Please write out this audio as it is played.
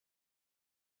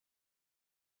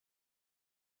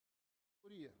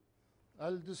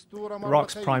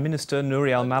Iraq's Prime Minister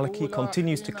Nouri al-Maliki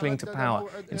continues to cling to power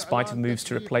in spite of moves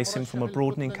to replace him from a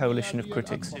broadening coalition of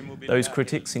critics. Those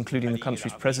critics, including the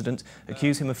country's president,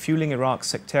 accuse him of fueling Iraq's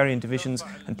sectarian divisions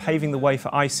and paving the way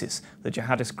for ISIS, the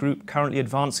jihadist group currently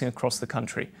advancing across the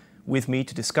country. With me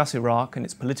to discuss Iraq and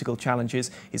its political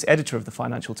challenges is editor of the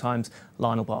Financial Times,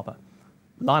 Lionel Barber.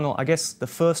 Lionel, I guess the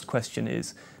first question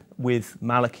is, with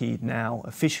Maliki now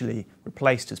officially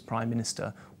replaced as Prime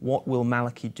Minister, what will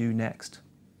Maliki do next?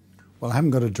 Well, I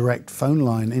haven't got a direct phone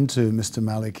line into Mr.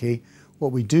 Maliki.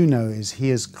 What we do know is he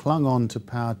has clung on to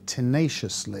power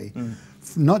tenaciously,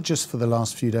 not just for the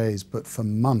last few days, but for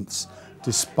months,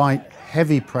 despite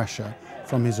heavy pressure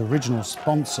from his original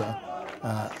sponsor,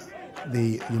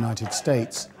 the United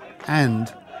States,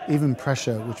 and even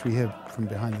pressure, which we hear from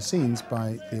behind the scenes,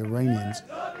 by the Iranians,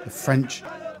 the French.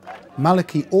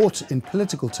 Maliki ought, in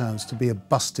political terms, to be a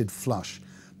busted flush,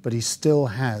 but he still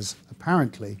has,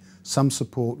 apparently, some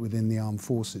support within the armed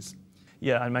forces.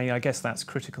 Yeah, I mean, I guess that's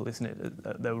critical, isn't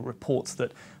it? There were reports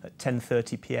that at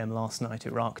 10:30 p.m. last night,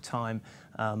 Iraq time,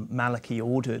 Maliki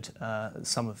ordered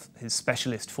some of his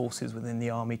specialist forces within the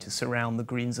army to surround the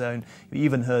Green Zone. We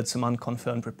even heard some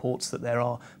unconfirmed reports that there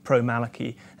are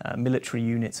pro-Maliki military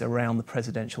units around the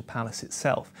presidential palace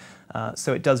itself.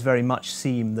 So it does very much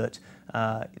seem that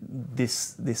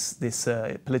this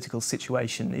political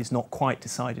situation is not quite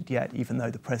decided yet, even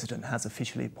though the president has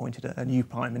officially appointed a new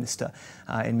prime minister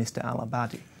in Mr.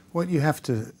 al-Abadi. What you have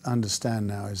to understand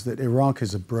now is that Iraq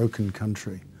is a broken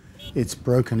country. It's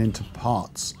broken into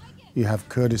parts. You have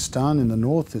Kurdistan in the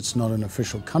north. It's not an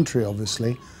official country,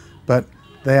 obviously, but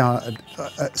they are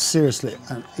seriously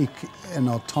an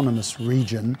autonomous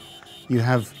region. You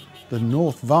have the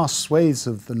north, vast swathes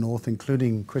of the north,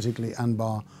 including critically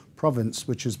Anbar province,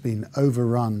 which has been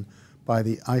overrun by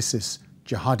the ISIS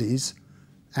jihadis,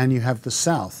 and you have the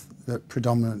south, that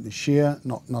predominantly Shia,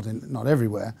 not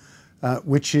everywhere,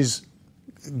 which is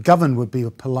governed, would be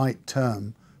a polite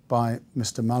term, by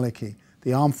Mr. Maliki.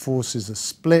 The armed forces are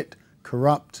split,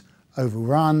 corrupt,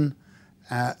 overrun,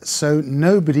 so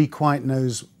nobody quite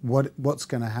knows what's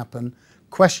going to happen.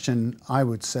 Question, I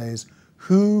would say, is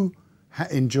who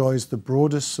enjoys the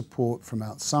broadest support from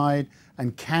outside,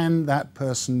 and can that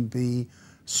person be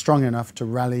strong enough to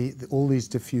rally all these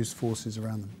diffuse forces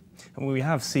around them? And we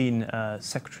have seen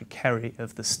Secretary Kerry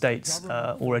of the States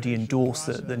already endorse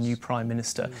the new Prime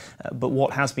Minister, but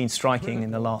what has been striking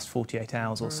in the last 48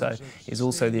 hours or so is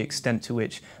also the extent to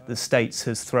which the States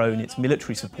has thrown its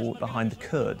military support behind the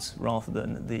Kurds rather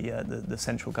than the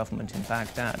central government in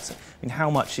Baghdad. So, I mean, how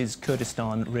much is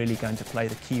Kurdistan really going to play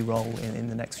the key role in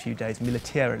the next few days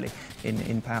militarily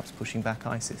in perhaps pushing back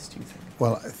ISIS, do you think?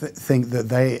 Well, I think that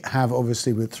they have,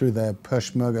 obviously, through their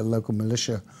Peshmerga local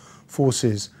militia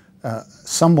forces,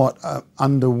 somewhat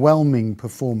underwhelming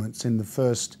performance in the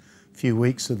first few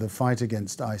weeks of the fight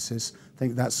against ISIS. I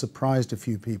think that surprised a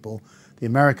few people. The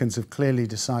Americans have clearly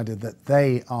decided that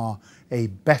they are a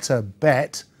better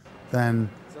bet than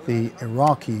the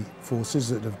Iraqi forces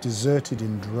that have deserted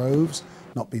in droves,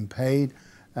 not been paid.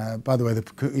 By the way,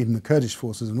 even the Kurdish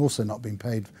forces have also not been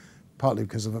paid, partly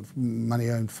because of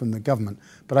money owned from the government.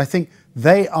 But I think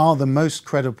they are the most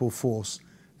credible force.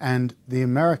 And the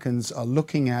Americans are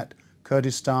looking at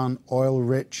Kurdistan,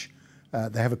 oil-rich.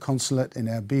 They have a consulate in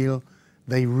Erbil.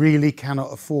 They really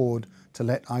cannot afford to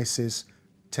let ISIS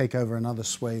take over another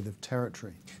swathe of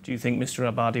territory. Do you think Mr.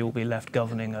 Abadi will be left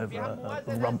governing over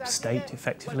a rump state,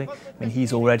 effectively? I mean,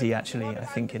 he's already actually, I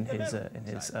think, in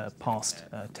his past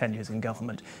tenures in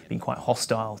government, been quite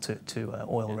hostile to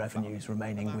oil revenues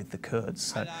remaining with the Kurds.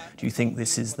 So do you think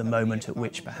this is the moment at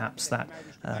which perhaps that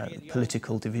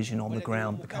political division on the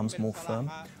ground becomes more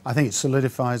firm? I think it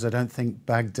solidifies. I don't think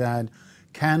Baghdad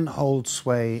can hold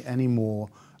sway anymore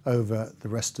over the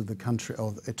rest of the country,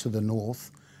 or to the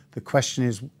north. The question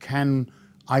is, can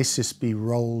ISIS be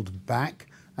rolled back,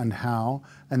 and how?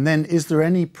 And then, is there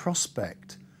any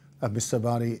prospect of Mr.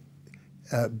 Abadi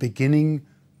beginning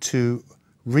to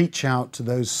reach out to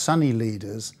those Sunni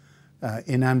leaders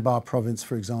in Anbar province,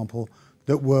 for example,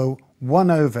 that were won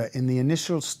over in the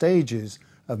initial stages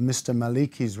of Mr.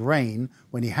 Maliki's reign,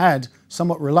 when he had,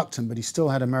 somewhat reluctant, but he still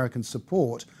had American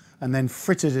support, and then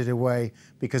frittered it away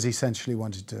because he essentially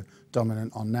wanted to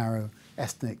dominate on narrow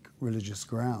ethnic religious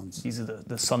grounds. These are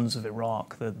the sons of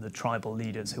Iraq, the tribal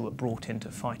leaders who were brought in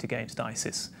to fight against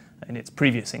ISIS in its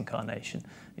previous incarnation.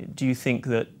 Do you think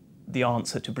that the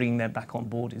answer to bringing them back on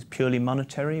board is purely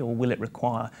monetary, or will it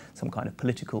require some kind of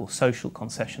political, social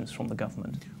concessions from the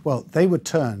government? Well, they were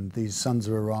turned, these sons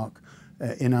of Iraq,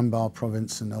 in Anbar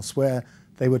province and elsewhere,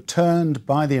 they were turned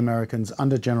by the Americans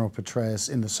under General Petraeus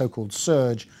in the so-called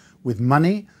surge with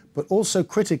money, but also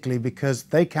critically because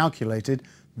they calculated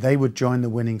they would join the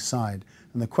winning side.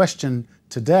 And the question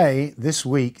today, this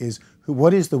week, is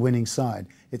what is the winning side?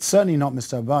 It's certainly not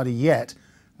Mr. Abadi yet.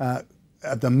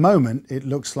 At the moment, it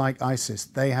looks like ISIS.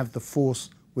 They have the force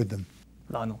with them.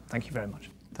 Lionel, thank you very much.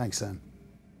 Thanks, Sam.